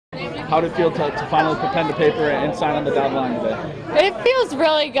How did it feel to finally put pen to paper and sign on the dotted line today? It feels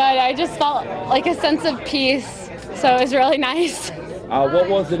really good. I just felt like a sense of peace, so it was really nice. What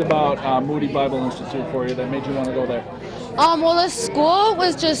was it about Moody Bible Institute for you that made you want to go there? Well, the school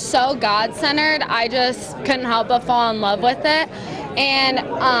was just so God-centered. I just couldn't help but fall in love with it. And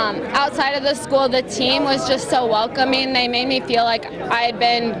outside of the school, the team was just so welcoming. They made me feel like I had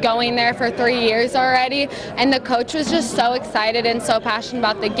been going there for 3 years already. And the coach was just so excited and so passionate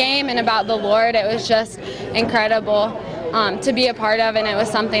about the game and about the Lord. It was just incredible to be a part of, and it was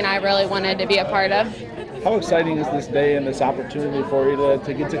something I really wanted to be a part of. How exciting is this day and this opportunity for you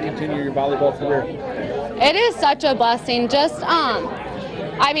to get to continue your volleyball career? It is such a blessing. Just,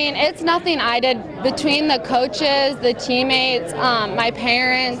 I mean, it's nothing I did. Between the coaches, the teammates, my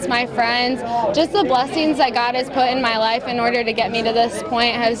parents, my friends, just the blessings that God has put in my life in order to get me to this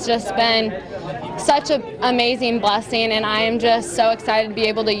point has just been such an amazing blessing, and I am just so excited to be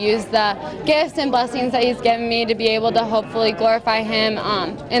able to use the gifts and blessings that He's given me to be able to hopefully glorify Him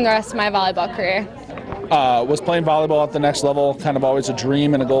in the rest of my volleyball career. Was playing volleyball at the next level kind of always a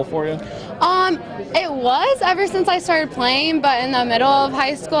dream and a goal for you? It was ever since I started playing, but in the middle of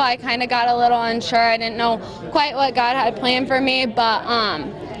high school I kind of got a little unsure. I didn't know quite what God had planned for me, but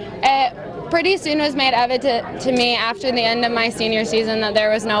it pretty soon was made evident to me after the end of my senior season that there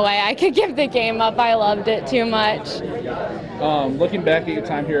was no way I could give the game up. I loved it too much. Looking back at your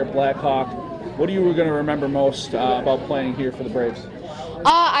time here at Blackhawk, what are you going to remember most about playing here for the Braves?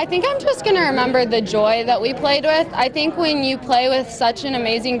 I think I'm just going to remember the joy that we played with. I think when you play with such an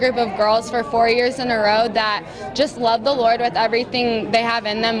amazing group of girls for 4 years in a row that just love the Lord with everything they have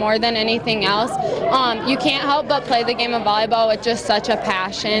in them more than anything else, you can't help but play the game of volleyball with just such a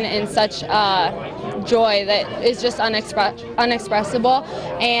passion and such joy that is just unexpressible.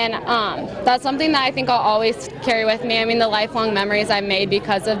 And that's something that I think I'll always carry with me. I mean, the lifelong memories I've made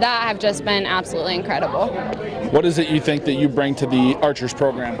because of that have just been absolutely incredible. What is it you think that you bring to the Archers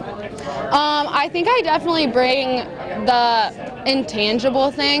program? I think I definitely bring the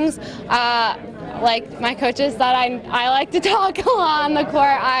intangible things. Like my coaches said, I like to talk a lot on the court.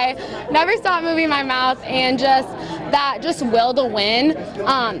 I never stop moving my mouth, and just will to win.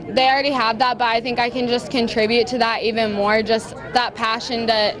 They already have that, but I think I can just contribute to that even more. Just that passion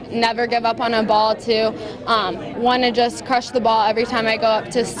to never give up on a ball, to want to just crush the ball every time I go up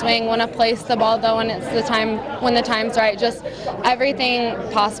to swing, want to place the ball though when the time's right. Just everything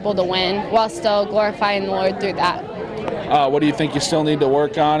possible to win while still glorifying the Lord through that. What do you think you still need to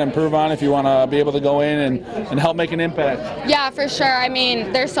work on, improve on, if you want to be able to go in and help make an impact? Yeah, for sure. I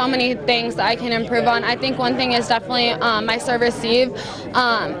mean, there's so many things that I can improve on. I think one thing is definitely my serve-receive.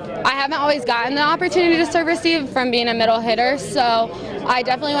 I haven't always gotten the opportunity to serve-receive from being a middle hitter, so I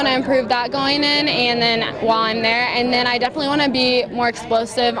definitely want to improve that going in and then while I'm there. And then I definitely want to be more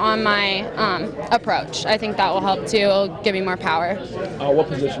explosive on my approach. I think that will help too. It'll give me more power. What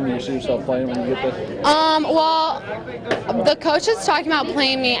position do you see yourself playing when you get there? Well, the coach is talking about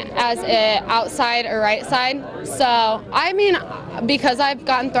playing me as an outside or right side. So, I mean, because I've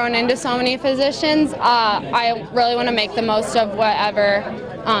gotten thrown into so many positions, I really want to make the most of whatever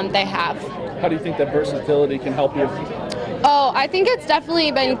they have. How do you think that versatility can help you? Oh, I think it's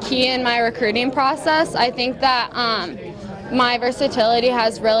definitely been key in my recruiting process. I think that my versatility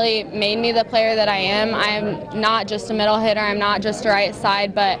has really made me the player that I am. I'm not just a middle hitter, I'm not just a right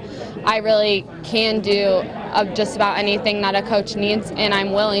side, but I really can do just about anything that a coach needs, and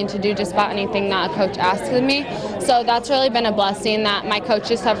I'm willing to do just about anything that a coach asks of me. So that's really been a blessing that my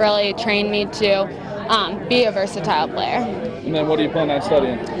coaches have really trained me to be a versatile player. And then what are you planning on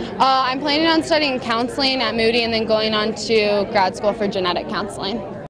studying? I'm planning on studying counseling at Moody and then going on to grad school for genetic counseling.